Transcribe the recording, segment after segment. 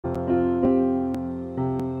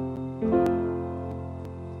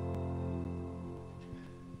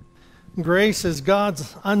Grace is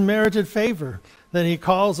God's unmerited favor that he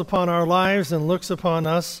calls upon our lives and looks upon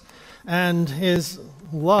us, and his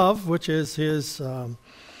love, which is his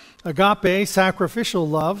agape, sacrificial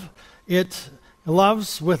love. It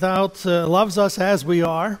loves us as we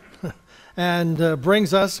are, and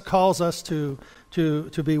calls us to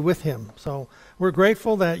be with him. So we're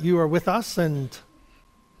grateful that you are with us, and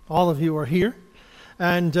all of you are here.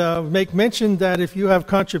 And make mention that if you have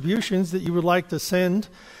contributions that you would like to send,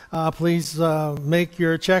 please make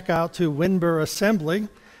your check out to Winber Assembly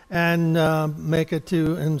and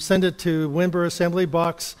send it to Winber Assembly,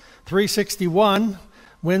 Box 361,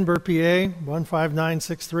 Winber, PA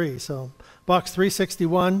 15963. So Box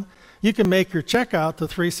 361. You can make your check out to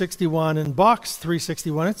 361 and Box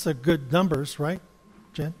 361. It's a good numbers, right,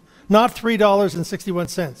 Jen? Not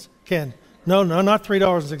 $3.61, Ken. No, not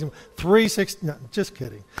 $3.61. $3.60. No, just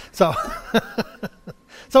kidding. So,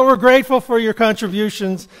 so we're grateful for your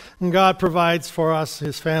contributions, and God provides for us,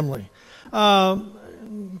 His family.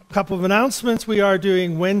 Couple of announcements. We are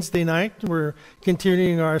doing Wednesday night. We're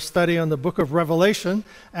continuing our study on the book of Revelation,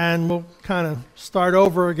 and we'll kind of start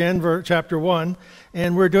over again, chapter 1.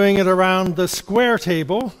 And we're doing it around the square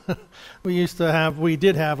table. We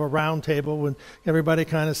did have a round table when everybody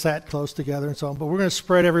kind of sat close together and so on. But we're going to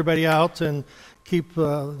spread everybody out and keep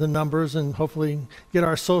the numbers and hopefully get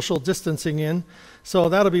our social distancing in. So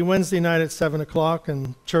that'll be Wednesday night at 7 o'clock,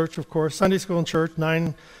 and church, of course, Sunday school and church,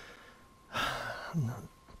 9:45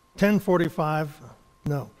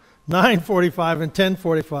 and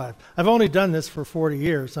 10:45. I've only done this for 40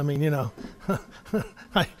 years. I mean,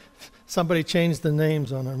 somebody changed the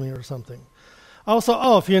names on me or something.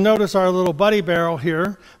 Also, if you notice our little buddy barrel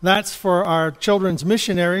here, that's for our children's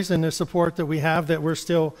missionaries and the support that we have, that we're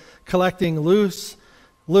still collecting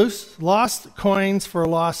lost coins for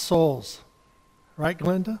lost souls. Right,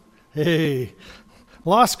 Glenda? Hey.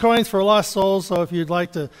 Lost coins for lost souls. So if you'd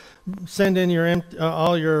like to send in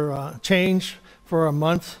all your change for a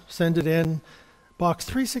month, send it in. Box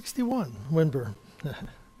 361, Winber.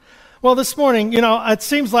 Well, this morning, it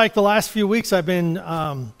seems like the last few weeks I've been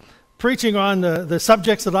preaching on the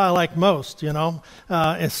subjects that I like most,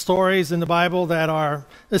 and stories in the Bible that are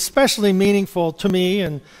especially meaningful to me,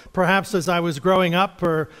 and perhaps as I was growing up,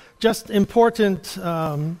 or just important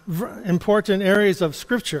areas of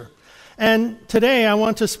Scripture. And today I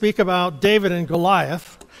want to speak about David and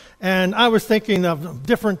Goliath, and I was thinking of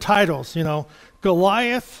different titles,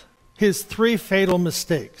 Goliath, his 3 fatal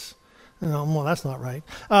mistakes. Well, that's not right.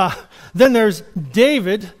 Then there's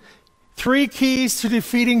David, 3 keys to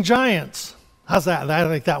defeating giants. How's that? I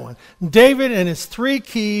like that one. David and his 3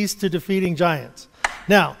 keys to defeating giants.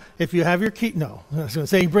 Now, if you have your key, no. I was going to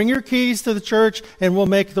say, bring your keys to the church and we'll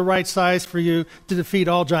make the right size for you to defeat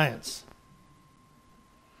all giants.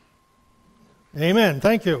 Amen.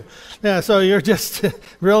 Thank you. Yeah, so you're just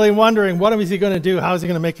really wondering, what is he going to do? How is he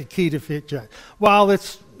going to make a key to defeat giants? Well,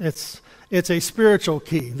 it's a spiritual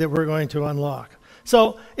key that we're going to unlock.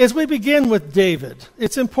 So as we begin with David,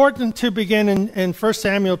 it's important to begin in 1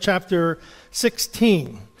 Samuel chapter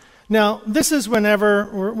 16. Now, this is whenever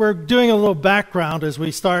we're doing a little background as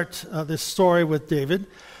we start this story with David.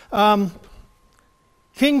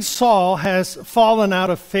 King Saul has fallen out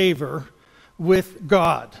of favor with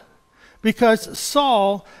God, because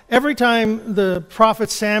Saul, every time the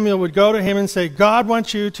prophet Samuel would go to him and say, God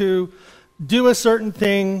wants you to do a certain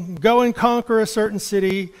thing, go and conquer a certain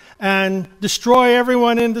city, and destroy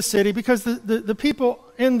everyone in the city, because the people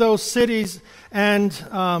in those cities and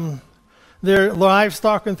their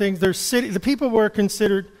livestock and things, the people were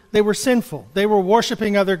considered, they were sinful. They were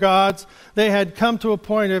worshiping other gods. They had come to a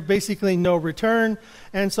point of basically no return.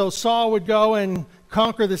 And so Saul would go and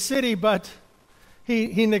conquer the city, but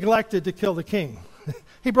he neglected to kill the king.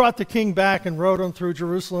 He brought the king back and rode him through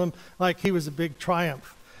Jerusalem like he was a big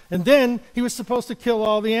triumph. And then he was supposed to kill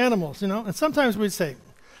all the animals, And sometimes we'd say,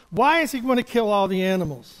 why is he going to kill all the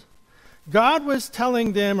animals? God was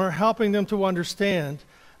telling them or helping them to understand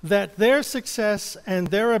that their success and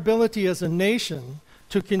their ability as a nation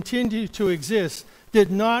to continue to exist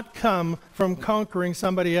did not come from conquering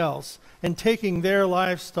somebody else and taking their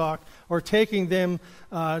livestock or taking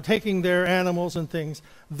their animals and things.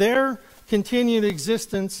 Their continued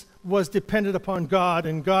existence was dependent upon God,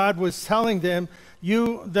 and God was telling them,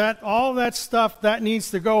 all that stuff that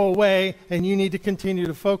needs to go away, and you need to continue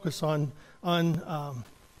to focus on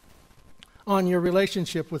your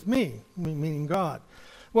relationship with me, meaning God.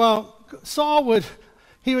 Well, Saul would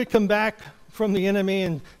come back from the enemy,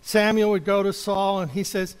 and Samuel would go to Saul, and he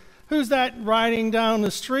says, who's that riding down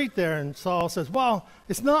the street there? And Saul says, well,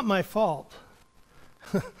 it's not my fault.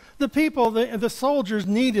 The people, the soldiers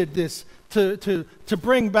needed this to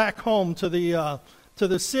bring back home to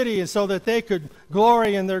the city, and so that they could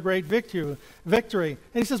glory in their great victory.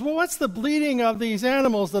 And he says, well, what's the bleating of these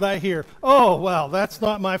animals that I hear? Oh, well, that's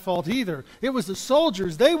not my fault either. It was the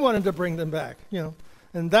soldiers. They wanted to bring them back,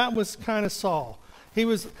 And that was kind of Saul. He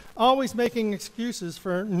was always making excuses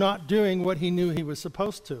for not doing what he knew he was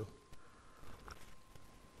supposed to.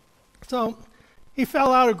 So he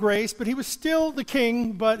fell out of grace, but he was still the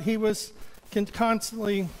king, but he was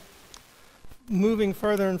constantly moving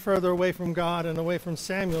further and further away from God and away from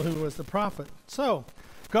Samuel, who was the prophet. So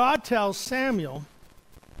God tells Samuel,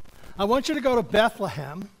 I want you to go to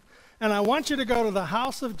Bethlehem, and I want you to go to the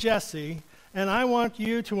house of Jesse, and I want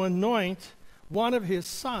you to anoint one of his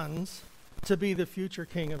sons to be the future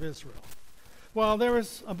king of Israel. Well, there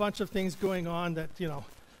was a bunch of things going on that,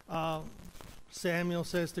 Samuel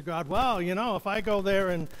says to God, well, if I go there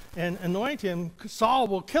and anoint him, Saul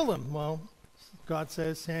will kill him. Well, God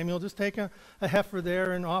says, Samuel, just take a heifer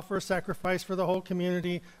there and offer a sacrifice for the whole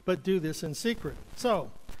community, but do this in secret. So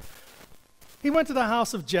he went to the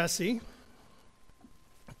house of Jesse,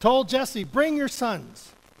 told Jesse, bring your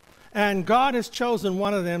sons, and God has chosen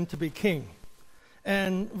one of them to be king.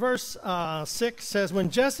 And verse 6 says,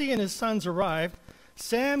 when Jesse and his sons arrived,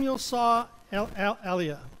 Samuel saw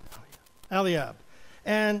Eliab,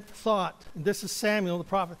 and thought, this is Samuel the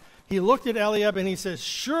prophet, he looked at Eliab and he says,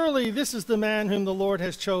 surely this is the man whom the Lord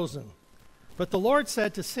has chosen. But the Lord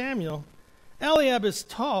said to Samuel, Eliab is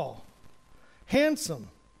tall, handsome,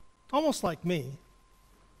 almost like me.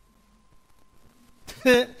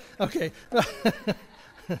 Okay.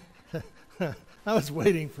 I was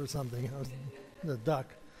waiting for something. I was the duck.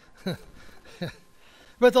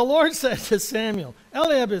 But the Lord said to Samuel,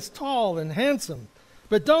 Eliab is tall and handsome,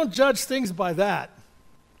 but don't judge things by that.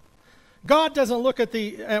 God doesn't look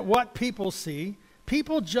at what people see.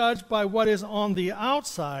 People judge by what is on the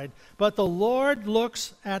outside, but the Lord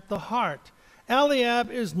looks at the heart.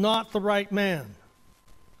 Eliab is not the right man.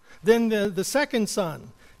 Then the second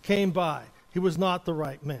son came by. He was not the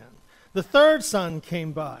right man. The third son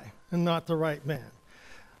came by, and not the right man.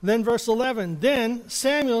 Then verse 11, then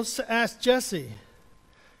Samuel asked Jesse,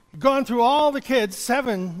 gone through all the kids,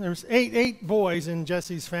 there's eight boys in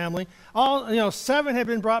Jesse's family. 7 had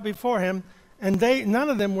been brought before him, and none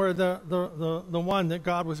of them were the one that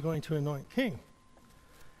God was going to anoint king.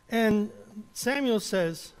 And Samuel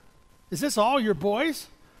says, is this all your boys?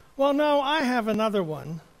 Well, no, I have another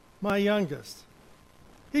one, my youngest.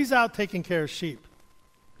 He's out taking care of sheep.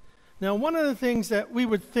 Now, one of the things that we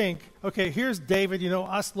would think, okay, here's David,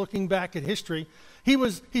 us looking back at history.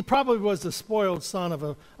 He probably was the spoiled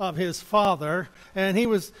son of his father, and he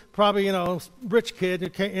was probably, rich kid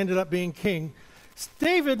who ended up being king.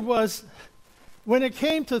 David was, when it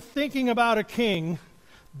came to thinking about a king,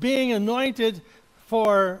 being anointed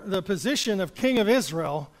for the position of king of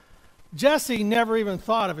Israel, Jesse never even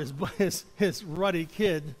thought of his ruddy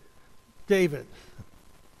kid, David.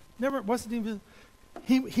 Never, wasn't even,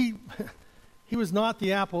 he was not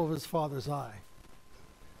the apple of his father's eye.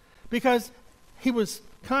 Because he was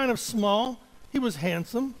kind of small. He was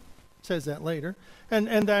handsome, says that later, and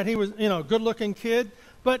that he was, good-looking kid,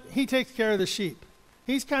 but he takes care of the sheep.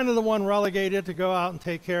 He's kind of the one relegated to go out and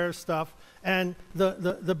take care of stuff, and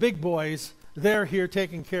the big boys, they're here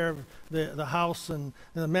taking care of the house and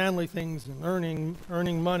the manly things and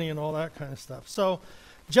earning money and all that kind of stuff. So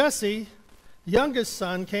Jesse, youngest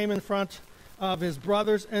son, came in front of his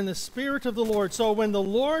brothers and the Spirit of the Lord. So when the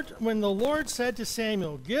Lord said to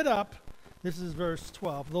Samuel, get up, this is verse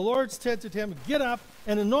 12. The Lord said to him, get up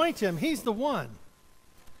and anoint him. He's the one.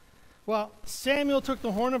 Well, Samuel took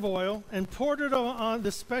the horn of oil and poured it on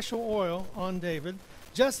the special oil on David,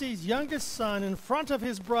 Jesse's youngest son, in front of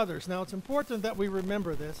his brothers. Now, it's important that we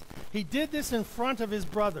remember this. He did this in front of his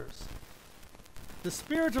brothers. The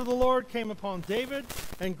Spirit of the Lord came upon David,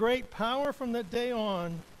 and great power from that day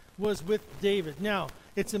on was with David. Now,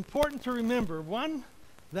 it's important to remember, one,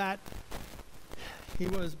 that he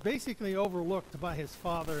was basically overlooked by his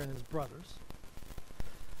father and his brothers.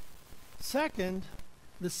 Second,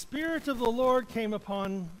 the Spirit of the Lord came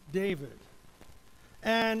upon David.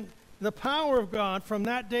 And the power of God from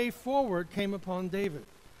that day forward came upon David.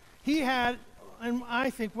 He had, and I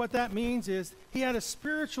think what that means is, he had a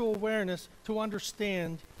spiritual awareness to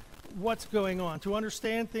understand what's going on, to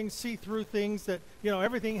understand things, see through things, that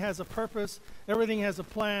everything has a purpose, everything has a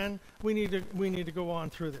plan. We need to go on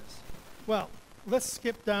through this. Well, let's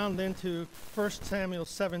skip down then to 1 Samuel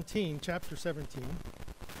 17, chapter 17,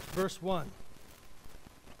 verse 1.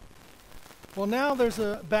 Well, now there's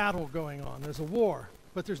a battle going on. There's a war,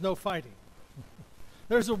 but there's no fighting.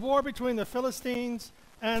 There's a war between the Philistines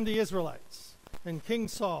and the Israelites and King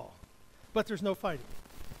Saul, but there's no fighting.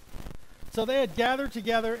 So they had gathered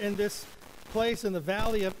together in this place in the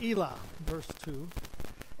valley of Elah, verse 2.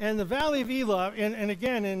 And the valley of Elah, and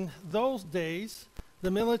again, in those days,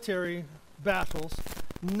 the military battles,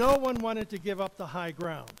 no one wanted to give up the high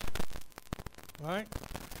ground. All right?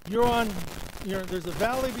 There's a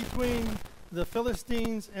valley between the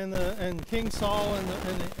Philistines and King Saul and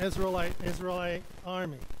the Israelite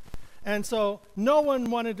army. And so no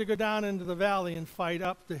one wanted to go down into the valley and fight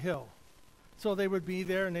up the hill. So they would be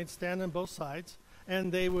there and they'd stand on both sides.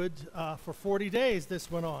 And they would, for 40 days,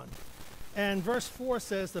 this went on. And verse 4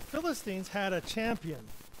 says, the Philistines had a champion.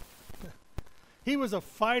 He was a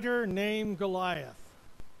fighter named Goliath.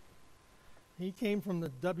 He came from the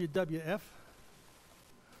WWF.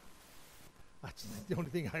 That's the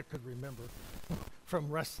only thing I could remember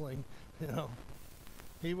from wrestling,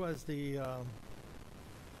 He was who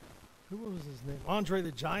was his name? Andre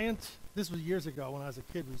the Giant. This was years ago when I was a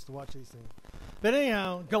kid. We used to watch these things. But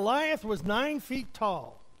anyhow, Goliath was 9 feet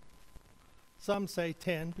tall. Some say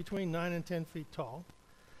 10, between 9 and 10 feet tall.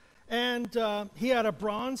 And he had a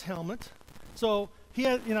bronze helmet. So he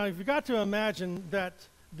had, if you got to imagine that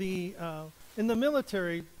in the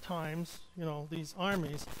military times, these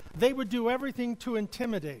armies, they would do everything to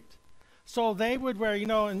intimidate. So they would wear,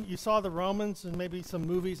 and you saw the Romans and maybe some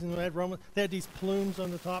movies, and they had these plumes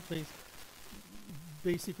on the top. These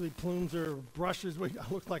basically plumes or brushes,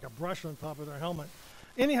 looked like a brush on top of their helmet.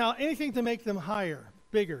 Anyhow, anything to make them higher,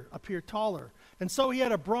 bigger, appear taller. And so he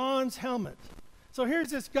had a bronze helmet. So here's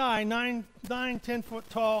this guy, 10 foot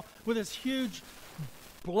tall, with this huge,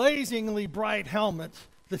 blazingly bright helmet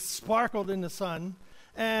that sparkled in the sun.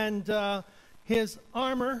 And his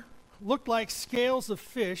armor looked like scales of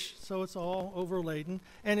fish, so it's all overladen.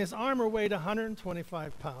 And his armor weighed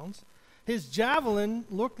 125 pounds. His javelin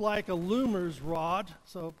looked like a loomer's rod,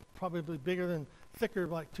 so probably thicker,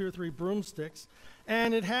 like 2 or 3 broomsticks.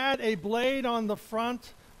 And it had a blade on the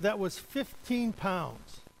front that was 15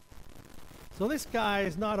 pounds. So this guy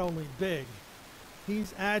is not only big,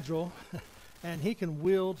 he's agile, and he can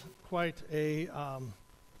wield quite a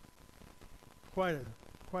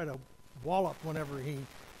wallop whenever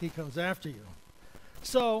he comes after you.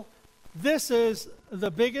 So this is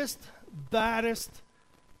the biggest, baddest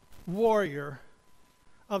warrior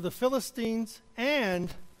of the Philistines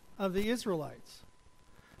and of the Israelites.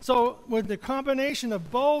 So with the combination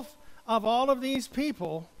of both of all of these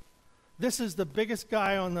people, this is the biggest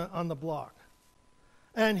guy on the block.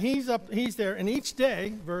 And he's there, and each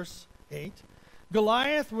day, verse 8,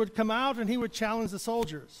 Goliath would come out and he would challenge the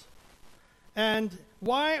soldiers. And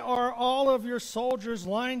why are all of your soldiers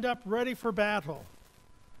lined up ready for battle?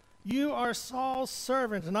 You are Saul's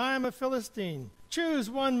servant, and I am a Philistine. Choose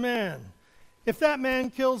one man. If that man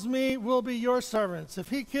kills me, we'll be your servants.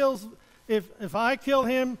 If I kill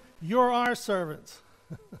him, you're our servants.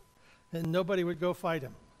 And nobody would go fight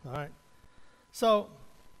him. All right. So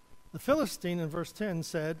the Philistine in verse 10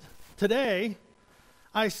 said, today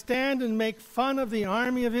I stand and make fun of the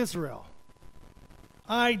army of Israel.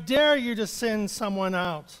 I dare you to send someone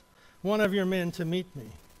out, one of your men, to meet me.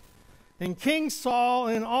 And King Saul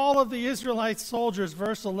and all of the Israelite soldiers,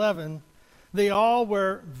 verse 11, they all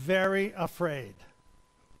were very afraid.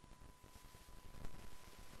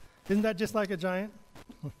 Isn't that just like a giant?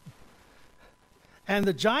 And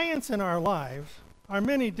the giants in our lives are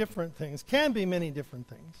many different things, can be many different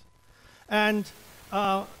things. And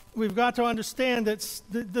we've got to understand that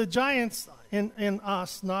the giants in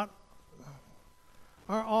us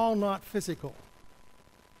are all not physical.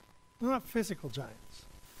 They're not physical giants.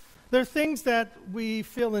 They're things that we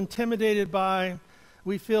feel intimidated by,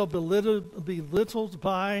 we feel belittled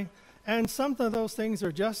by, and some of those things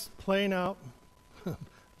are just plain out,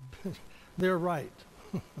 they're right.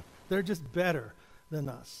 They're just better than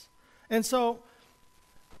us. And so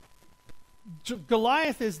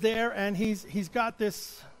Goliath is there, and he's got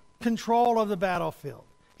this control of the battlefield.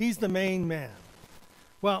 He's the main man.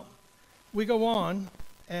 Well, we go on,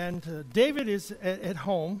 and David is at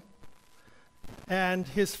home, and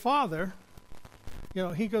his father,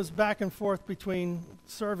 he goes back and forth between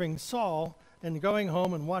serving Saul and going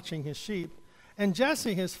home and watching his sheep. And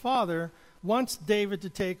Jesse, his father, wants David to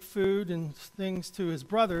take food and things to his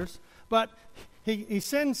brothers, but he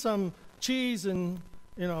sends some cheese and,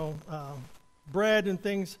 bread and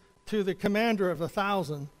things to the commander of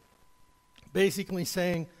 1,000, basically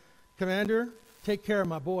saying, Commander, take care of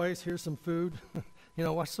my boys. Here's some food.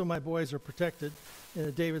 Watch so my boys are protected.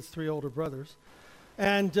 David's 3 older brothers.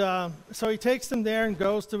 And so he takes them there and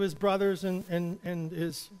goes to his brothers and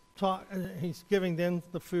he's giving them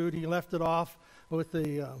the food. He left it off with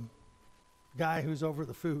the guy who's over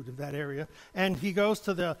the food of that area. And he goes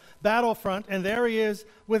to the battlefront, and there he is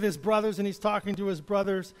with his brothers, and he's talking to his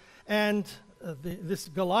brothers, and this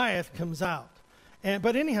Goliath comes out.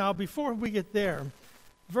 But anyhow, before we get there,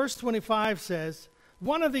 verse 25 says,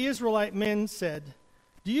 one of the Israelite men said,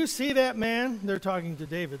 do you see that man? They're talking to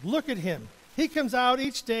David. Look at him. He comes out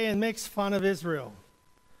each day and makes fun of Israel.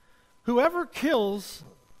 Whoever kills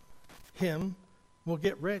him will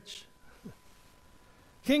get rich.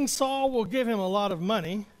 King Saul will give him a lot of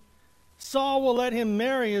money. Saul will let him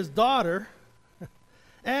marry his daughter,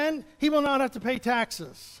 and he will not have to pay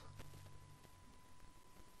taxes.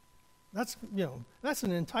 That's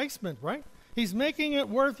an enticement, right? He's making it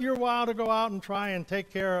worth your while to go out and try and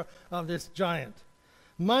take care of this giant.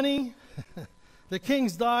 Money, the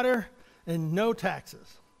king's daughter, and no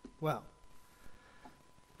taxes. Well,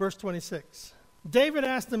 verse 26. David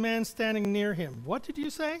asked the man standing near him, what did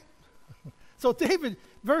you say? So David,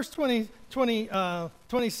 verse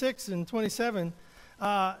 26 and 27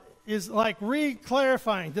 is like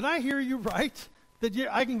re-clarifying. Did I hear you right? That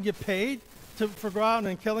I can get paid for go out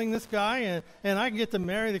and killing this guy, and I can get to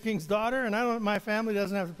marry the king's daughter, and my family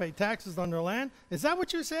doesn't have to pay taxes on their land? Is that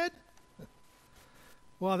what you said?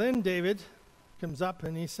 Well, then David comes up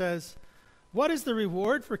and he says, what is the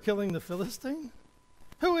reward for killing the Philistine?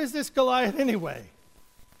 Who is this Goliath anyway?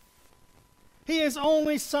 He is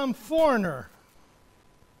only some foreigner,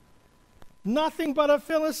 nothing but a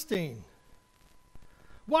Philistine.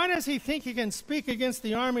 Why does he think he can speak against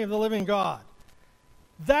the army of the living God?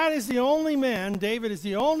 That is the only man, David is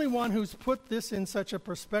the only one who's put this in such a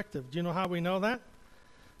perspective. Do you know how we know that?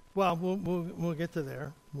 Well, we'll get to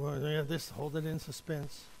there. Hold it in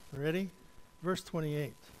suspense. Ready? Verse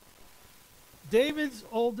 28. David's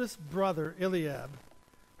oldest brother, Eliab,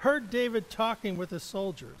 heard David talking with his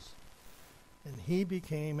soldiers, and he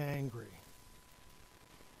became angry.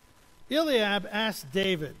 Eliab asked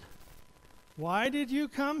David, why did you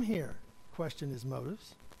come here? Questioned his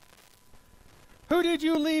motives. Who did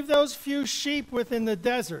you leave those few sheep with in the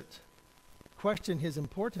desert? Questioned his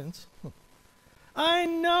importance. I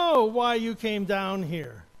know why you came down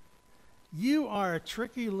here. You are a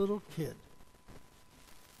tricky little kid.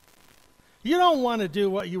 You don't want to do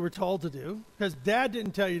what you were told to do, because Dad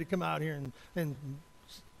didn't tell you to come out here and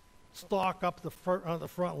stalk up the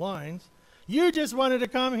front lines. You just wanted to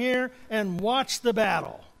come here and watch the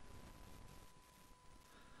battle.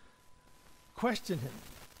 Question him.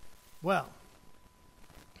 Well,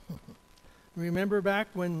 remember back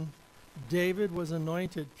when David was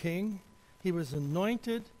anointed king? He was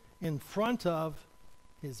anointed in front of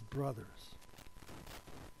his brothers.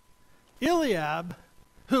 Eliab,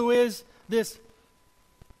 who is this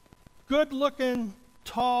good-looking,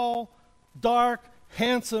 tall, dark,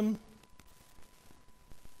 handsome,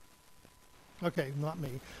 okay, not me,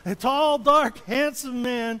 a tall, dark, handsome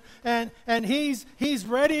man, and he's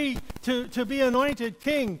ready to be anointed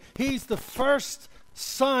king. He's the first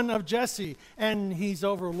son of Jesse, and he's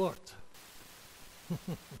overlooked.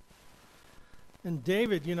 And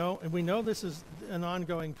David, and we know this is an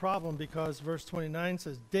ongoing problem because verse 29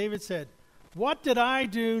 says, David said, what did I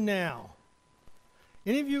do now?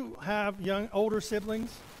 Any of you have older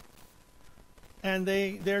siblings? And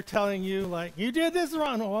they're telling you, like, you did this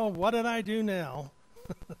wrong. Well, what did I do now?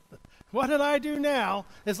 What did I do now?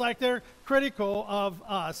 It's like they're critical of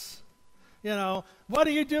us. What are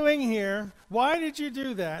you doing here? Why did you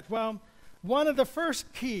do that? Well, one of the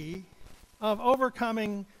first key of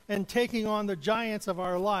overcoming and taking on the giants of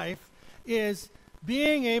our life is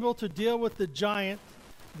being able to deal with the giant,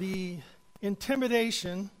 the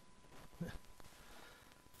intimidation,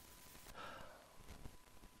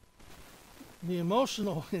 the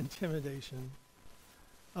emotional intimidation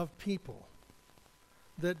of people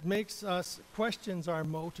that makes us questions our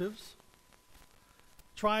motives,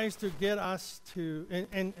 tries to get us to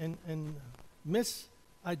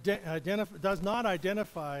does not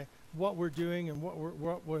identify what we're doing and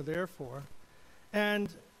what we're there for, and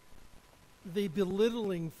the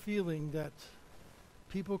belittling feeling that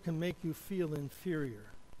people can make you feel inferior,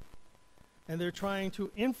 and they're trying to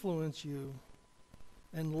influence you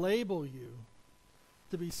and label you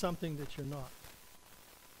to be something that you're not.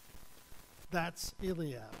 That's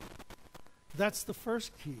Eliab. That's the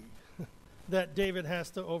first key that David has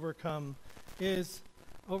to overcome, is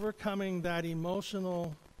overcoming that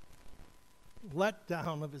emotional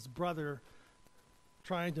letdown of his brother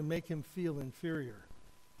trying to make him feel inferior.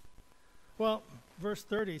 Well, verse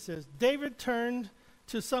 30 says, David turned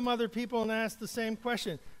to some other people and asked the same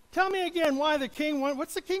question. Tell me again why the king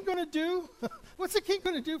what's the king going to do? What's the king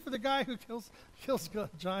going to do for the guy who kills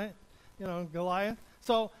giant, Goliath?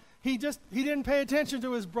 So He didn't pay attention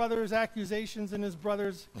to his brother's accusations and his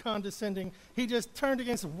brother's condescending. He just turned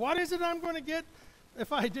against him. What is it I'm going to get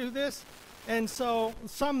if I do this? And so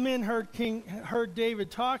some men heard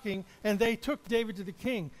David talking, and they took David to the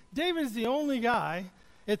king. David is the only guy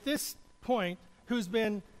at this point who's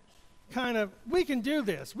been kind of, we can do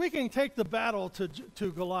this. We can take the battle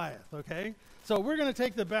to Goliath, okay? So we're going to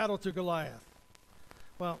take the battle to Goliath.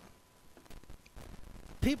 Well,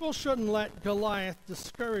 people shouldn't let Goliath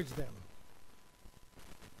discourage them.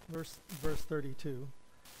 Verse 32.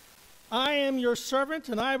 I am your servant,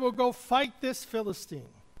 and I will go fight this Philistine.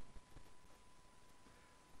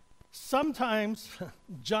 Sometimes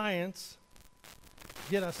giants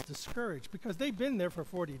get us discouraged because they've been there for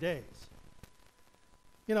 40 days.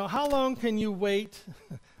 You know, how long can you wait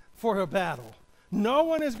for a battle? No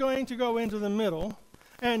one is going to go into the middle,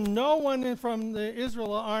 and no one from the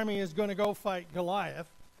Israel army is going to go fight Goliath.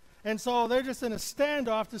 And so they're just in a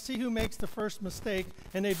standoff to see who makes the first mistake,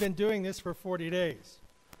 and they've been doing this for 40 days.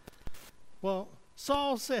 Well,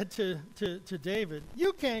 Saul said to David,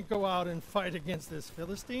 you can't go out and fight against this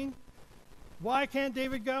Philistine. Why can't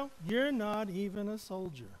David go? You're not even a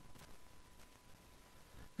soldier.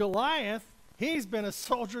 Goliath, he's been a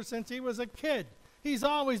soldier since he was a kid. He's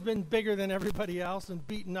always been bigger than everybody else and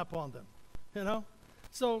beaten up on them, you know?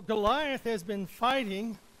 So Goliath has been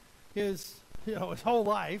fighting his whole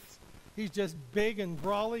life. He's just big and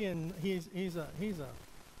brawly, and he's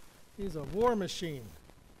a war machine.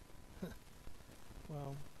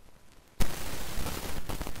 Well,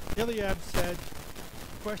 Eliab said,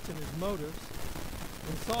 question his motives,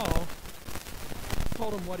 and Saul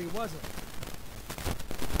told him what he wasn't.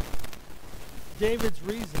 David's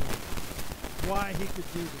reason why he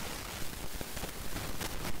could do this.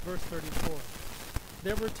 Verse 34.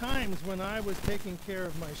 There were times when I was taking care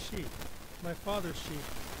of my sheep, my father's sheep,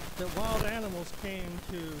 that wild animals came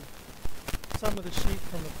to some of the sheep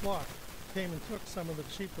from the flock, came and took some of the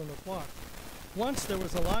sheep from the flock. Once there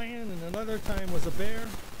was a lion, and another time was a bear.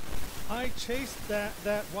 I chased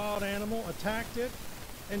that wild animal, attacked it,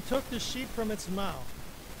 and took the sheep from its mouth.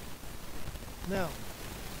 Now,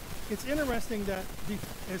 it's interesting that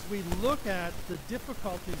as we look at the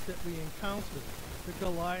difficulties that we encounter, the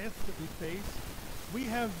Goliath that we face, we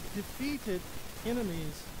have defeated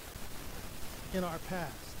enemies in our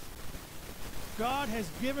past. God has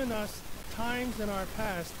given us times in our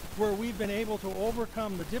past where we've been able to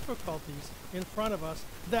overcome the difficulties in front of us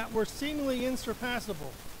that were seemingly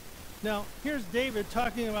insurpassable. Now, here's David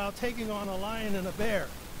talking about taking on a lion and a bear,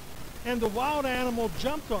 and the wild animal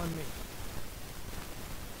jumped on me.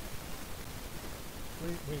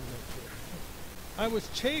 Wait a minute here.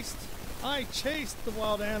 I chased the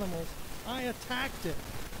wild animals. I attacked it.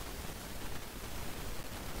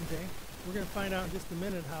 Okay, we're going to find out in just a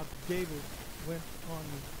minute how David went on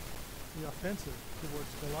the offensive towards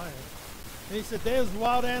Goliath. And he said, those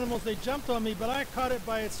wild animals, they jumped on me, but I caught it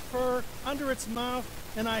by its fur under its mouth,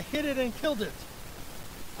 and I hit it and killed it.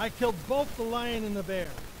 I killed both the lion and the bear,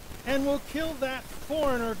 and will kill that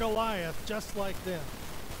foreigner Goliath just like them.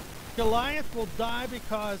 Goliath will die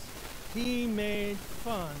because he made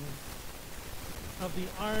fun of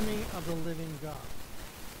the army of the living God.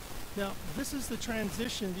 Now, this is the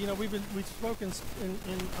transition. You know, we've spoken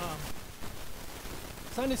in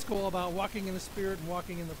Sunday school about walking in the Spirit and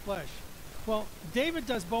walking in the flesh. Well, David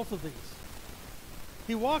does both of these.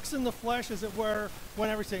 He walks in the flesh, as it were,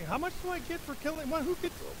 whenever he's saying, how much do I get for killing? What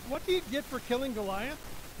do you get for killing Goliath?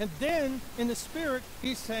 And then, in the Spirit,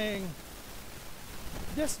 he's saying,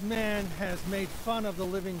 this man has made fun of the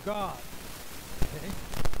living God. Okay?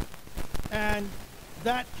 And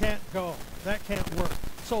that can't go. That can't work.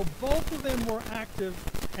 So both of them were active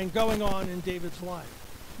and going on in David's life.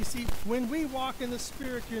 You see, when we walk in the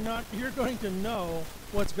Spirit, you're going to know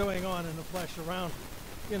what's going on in the flesh around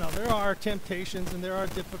you. You know, there are temptations and there are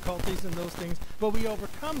difficulties and those things, but we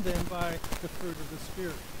overcome them by the fruit of the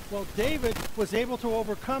Spirit. Well, David was able to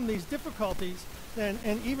overcome these difficulties and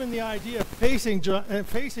even the idea of facing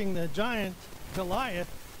the giant Goliath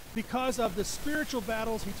because of the spiritual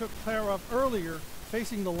battles he took care of earlier,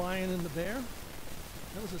 facing the lion and the bear.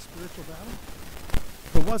 That was a spiritual battle.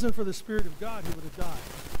 If it wasn't for the Spirit of God, he would have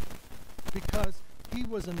died. Because he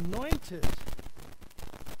was anointed.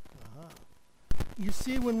 You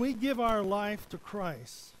see, when we give our life to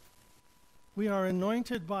Christ, we are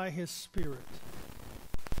anointed by his Spirit.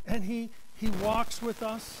 And he walks with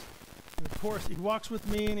us. And of course, he walks with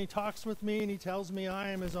me and he talks with me and he tells me I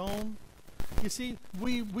am his own. You see,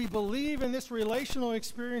 we believe in this relational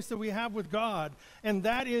experience that we have with God, and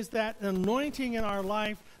that is that anointing in our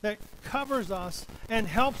life that covers us and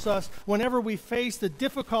helps us whenever we face the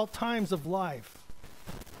difficult times of life.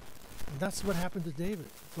 That's what happened to David,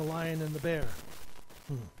 the lion and the bear.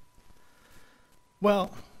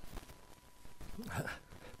 Well,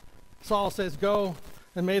 Saul says, go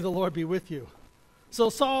and may the Lord be with you.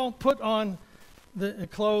 So Saul put on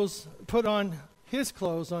his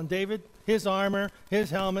clothes on David, his armor,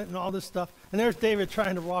 his helmet, and all this stuff. And there's David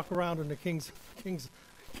trying to walk around in the king's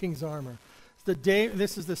armor.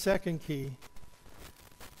 This is the second key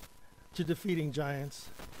to defeating giants.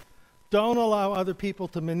 Don't allow other people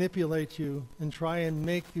to manipulate you and try and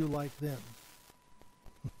make you like them.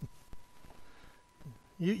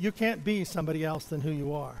 You can't be somebody else than who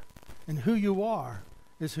you are. And who you are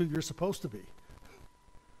is who you're supposed to be.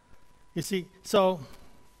 You see, so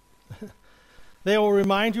they will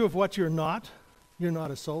remind you of what you're not. You're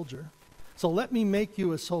not a soldier. So let me make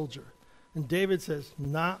you a soldier. And David says,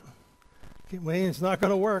 nah, it's not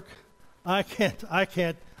going to work. I can't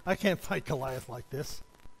fight Goliath like this.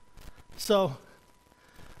 So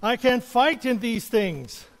I can't fight in these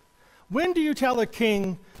things. When do you tell a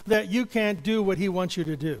king that you can't do what he wants you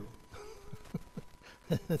to do?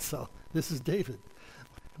 So this is David.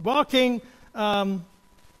 Well, king, I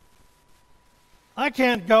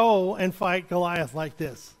can't go and fight Goliath like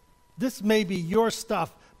this. This may be your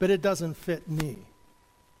stuff, but it doesn't fit me.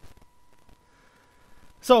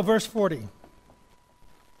 So verse 40.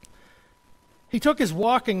 He took his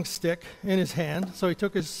walking stick in his hand, so he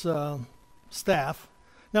took his staff.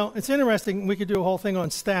 Now, it's interesting, we could do a whole thing on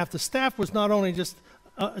staff. The staff was not only just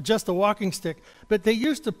a walking stick, but they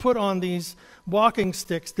used to put on these walking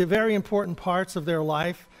sticks the very important parts of their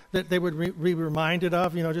life that they would be reminded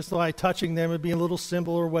of, just by touching them, it would be a little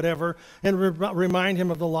symbol or whatever, and remind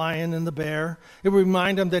him of the lion and the bear. It would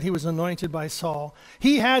remind him that he was anointed by Saul.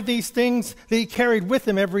 He had these things that he carried with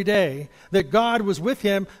him every day, that God was with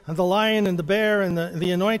him, and the lion and the bear and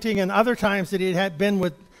the anointing, and other times that he had been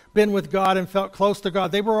with God and felt close to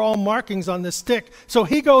God. They were all markings on this stick. So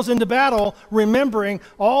he goes into battle remembering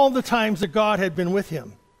all the times that God had been with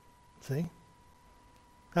him. See?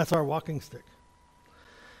 That's our walking stick.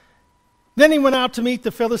 Then he went out to meet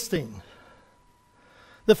the Philistine.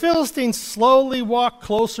 The Philistine slowly walked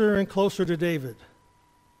closer and closer to David.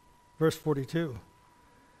 Verse 42.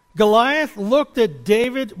 Goliath looked at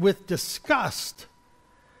David with disgust.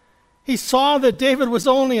 He saw that David was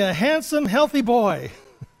only a handsome, healthy boy.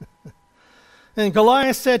 And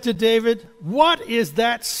Goliath said to David, "What is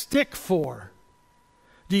that stick for?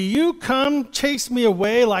 Do you come chase me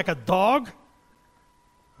away like a dog?"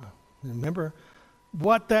 Remember,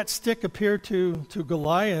 what that stick appeared to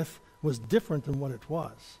Goliath was different than what it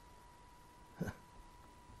was.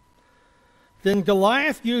 Then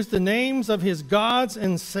Goliath used the names of his gods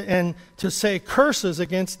and to say curses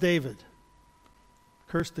against David.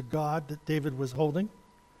 Curse the God that David was holding.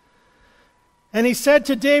 And he said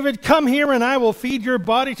to David, "Come here and I will feed your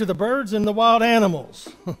body to the birds and the wild animals."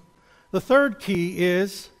 The third key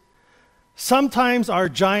is, sometimes our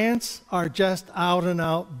giants are just out and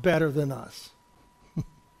out better than us.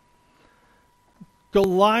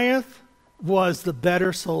 Goliath was the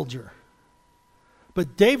better soldier.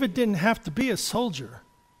 But David didn't have to be a soldier.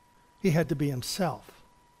 He had to be himself.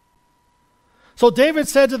 So David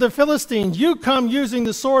said to the Philistines, "You come using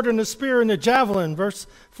the sword and the spear and the javelin," verse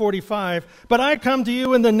 45, "but I come to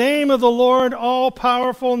you in the name of the Lord,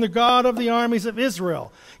 all-powerful and the God of the armies of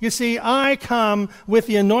Israel." You see, I come with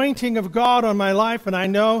the anointing of God on my life, and I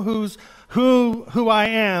know who I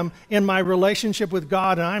am in my relationship with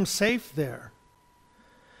God, and I'm safe there.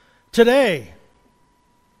 Today,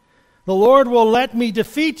 the Lord will let me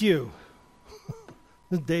defeat you.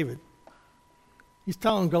 This is David. He's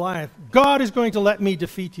telling Goliath, God is going to let me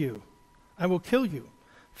defeat you. I will kill you.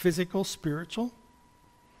 Physical, spiritual.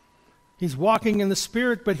 He's walking in the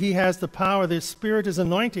Spirit, but he has the power. The Spirit is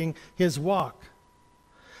anointing his walk.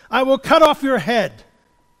 I will cut off your head.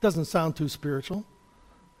 Doesn't sound too spiritual.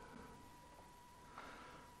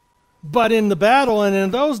 But in the battle and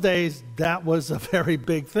in those days, that was a very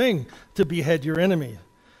big thing, to behead your enemy.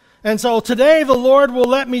 And so today the Lord will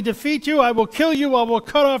let me defeat you. I will kill you. I will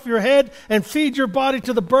cut off your head and feed your body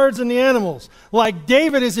to the birds and the animals. Like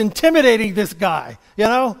David is intimidating this guy.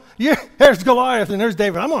 There's Goliath and there's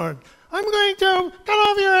David. I'm going to cut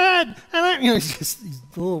off your head. And he's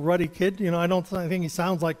a little ruddy kid. I think he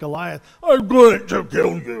sounds like Goliath. I'm going to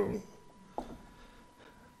kill you.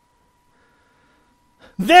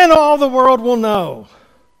 Then all the world will know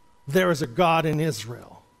there is a God in Israel.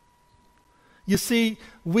 You see,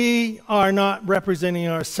 we are not representing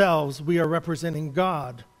ourselves. We are representing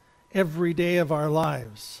God every day of our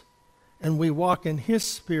lives. And we walk in His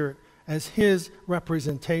Spirit as His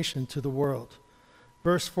representation to the world.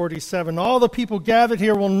 Verse 47, all the people gathered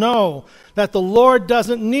here will know that the Lord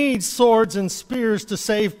doesn't need swords and spears to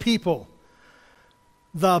save people.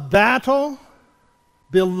 The battle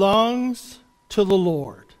belongs to the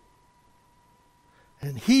Lord.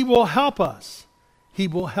 And He will help us. He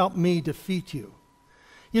will help me defeat you.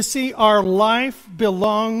 You see, our life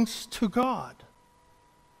belongs to God.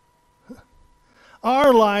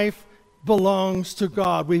 Our life belongs to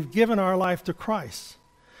God. We've given our life to Christ.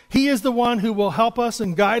 He is the one who will help us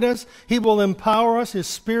and guide us. He will empower us. His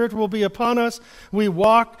Spirit will be upon us. We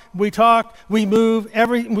walk, we talk, we move,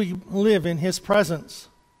 we live in His presence.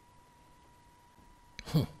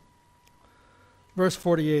 Verse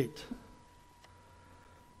 48.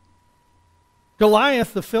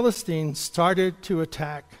 Goliath the Philistine started to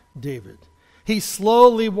attack David. He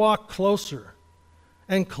slowly walked closer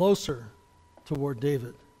and closer toward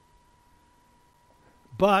David.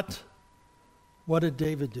 But what did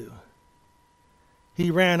David do? He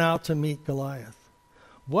ran out to meet Goliath.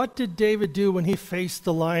 What did David do when he faced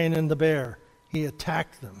the lion and the bear? He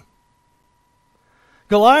attacked them.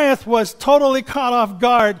 Goliath was totally caught off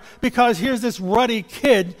guard because here's this ruddy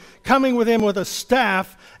kid coming with him with a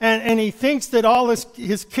staff, and he thinks that all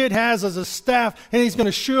his kid has is a staff, and he's going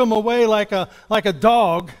to shoo him away like a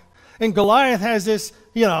dog. And Goliath has this,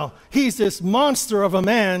 he's this monster of a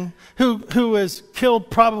man who has killed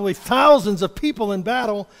probably thousands of people in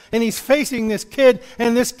battle, and he's facing this kid,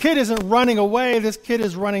 and this kid isn't running away, this kid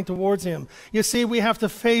is running towards him. You see, we have to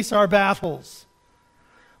face our battles.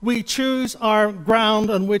 We choose our ground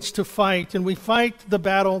on which to fight, and we fight the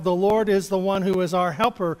battle. The Lord is the one who is our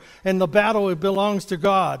helper, and the battle belongs to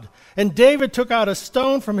God. And David took out a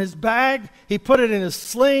stone from his bag. He put it in his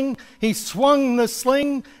sling. He swung the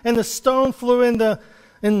sling, and the stone flew in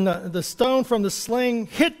the stone from the sling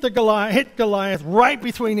hit Goliath right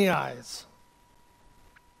between the eyes.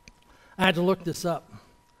 I had to look this up.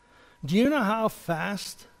 Do you know how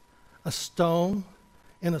fast a stone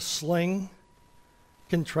in a sling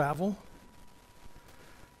can travel?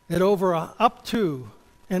 At up to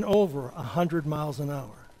and over 100 miles an hour.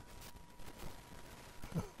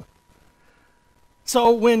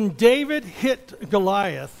 So when David hit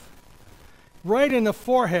Goliath right in the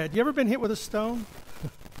forehead, you ever been hit with a stone?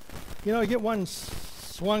 You get one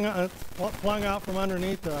flung out from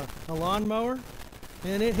underneath a lawnmower,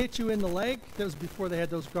 and it hit you in the leg. That was before they had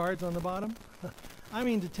those guards on the bottom. I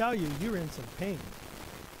mean to tell you, you're in some pain.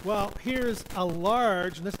 Well, here's a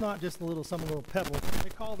large, and it's not just some little pebbles. They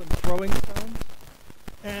call them throwing stones.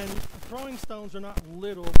 And throwing stones are not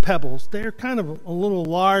little pebbles. They're kind of a little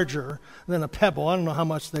larger than a pebble. I don't know how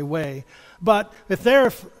much they weigh. But if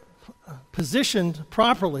they're positioned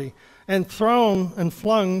properly and thrown and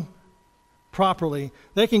flung properly,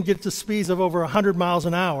 they can get to speeds of over 100 miles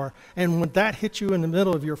an hour. And when that hits you in the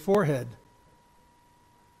middle of your forehead,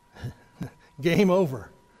 game over.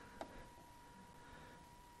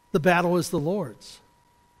 The battle is the Lord's.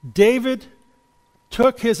 David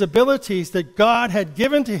took his abilities that God had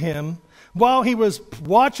given to him while he was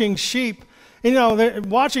watching sheep.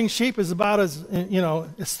 Watching sheep is about as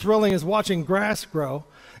thrilling as watching grass grow.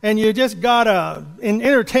 And you just got to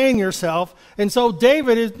entertain yourself. And so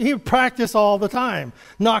David, he would practice all the time,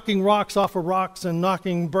 knocking rocks off of rocks and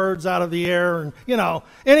knocking birds out of the air. And,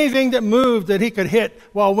 anything that moved that he could hit.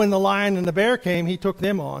 Well, when the lion and the bear came, he took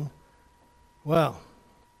them on. Well,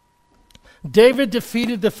 David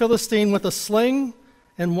defeated the Philistine with a sling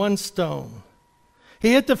and one stone.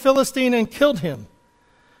 He hit the Philistine and killed him.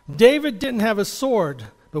 David didn't have a sword,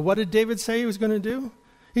 but what did David say he was going to do?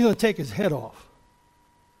 He's going to take his head off.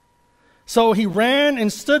 So he ran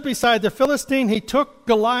and stood beside the Philistine. He took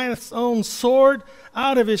Goliath's own sword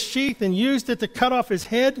out of his sheath and used it to cut off his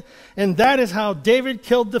head, and that is how David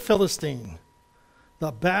killed the Philistine.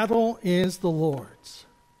 The battle is the Lord's.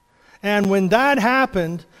 And when that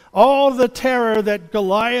happened, all the terror that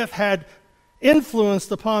Goliath had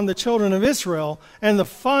influenced upon the children of Israel and the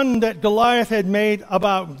fun that Goliath had made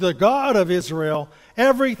about the God of Israel,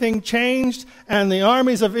 everything changed, and the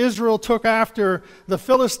armies of Israel took after the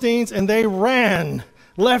Philistines, and they ran,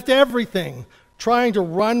 left everything, trying to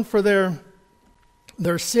run for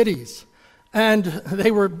their cities. And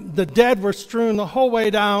the dead were strewn the whole way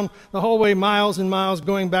down, the whole way miles and miles,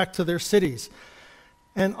 going back to their cities.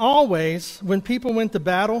 And always, when people went to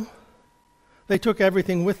battle, they took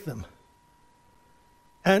everything with them.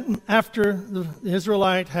 And after the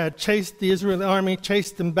Israelite had chased the Israeli army,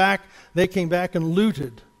 chased them back, they came back and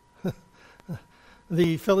looted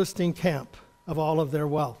the Philistine camp of all of their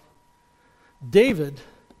wealth. David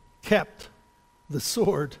kept the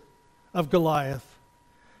sword of Goliath,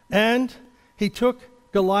 and he took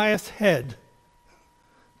Goliath's head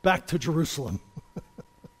back to Jerusalem.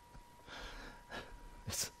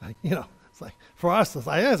 It's like, it's like, for us, it's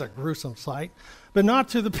like, that's a gruesome sight. But not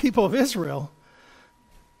to the people of Israel.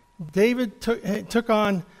 David took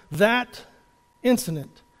on that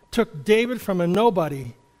incident, took David from a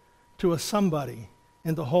nobody to a somebody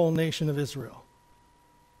in the whole nation of Israel.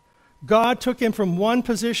 God took him from one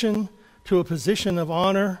position to a position of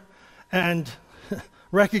honor and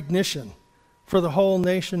recognition for the whole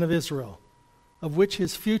nation of Israel, of which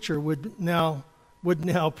his future would now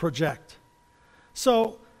project.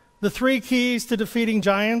 So, the three keys to defeating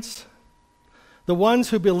giants: the ones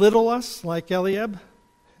who belittle us, like Eliab.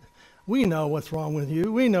 We know what's wrong with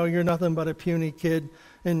you. We know you're nothing but a puny kid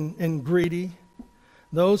and greedy.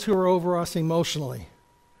 Those who are over us emotionally.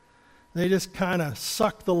 They just kind of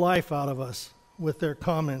suck the life out of us with their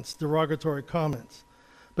comments, derogatory comments.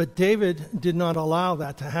 But David did not allow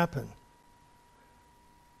that to happen.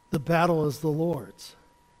 The battle is the Lord's.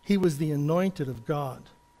 He was the anointed of God.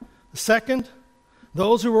 The second,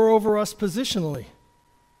 those who are over us positionally.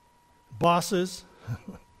 Bosses,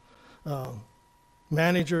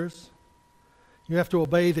 managers. You have to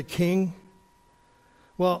obey the king.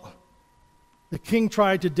 Well, the king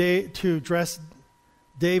tried to dress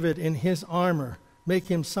David in his armor, make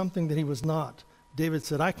him something that he was not. David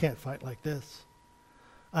said, I can't fight like this.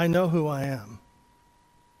 I know who I am.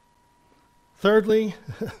 Thirdly,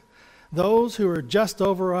 those who are just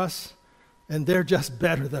over us, and they're just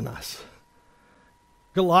better than us.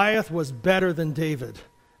 Goliath was better than David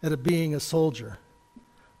at being a soldier,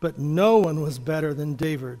 but no one was better than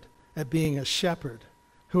David at being a shepherd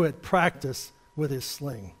who had practiced with his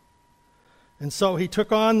sling. And so he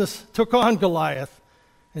took on Goliath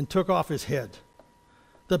and took off his head.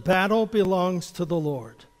 The battle belongs to the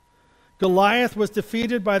Lord. Goliath was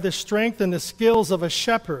defeated by the strength and the skills of a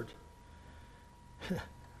shepherd.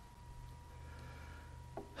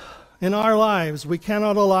 In our lives, we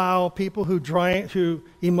cannot allow people who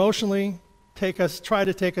emotionally try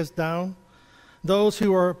to take us down, those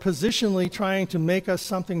who are positionally trying to make us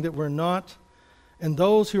something that we're not, and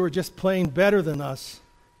those who are just plain better than us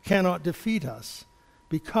cannot defeat us,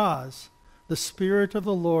 because the Spirit of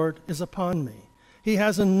the Lord is upon me. He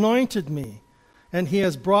has anointed me, and he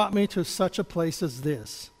has brought me to such a place as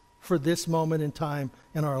this, for this moment in time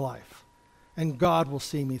in our life. And God will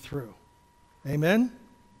see me through. Amen?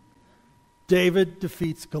 David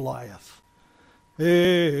defeats Goliath.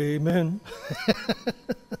 Amen.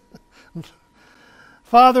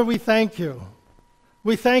 Father, we thank you.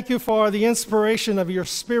 We thank you for the inspiration of your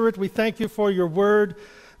Spirit. We thank you for your word,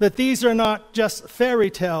 that these are not just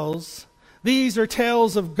fairy tales. These are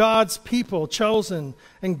tales of God's people chosen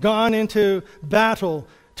and gone into battle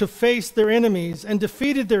to face their enemies and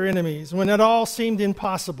defeated their enemies when it all seemed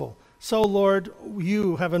impossible. So, Lord,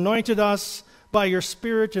 you have anointed us by your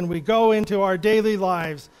Spirit, and we go into our daily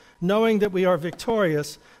lives knowing that we are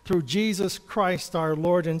victorious through Jesus Christ, our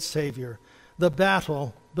Lord and Savior. The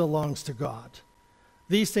battle belongs to God.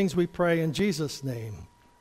 These things we pray in Jesus' name.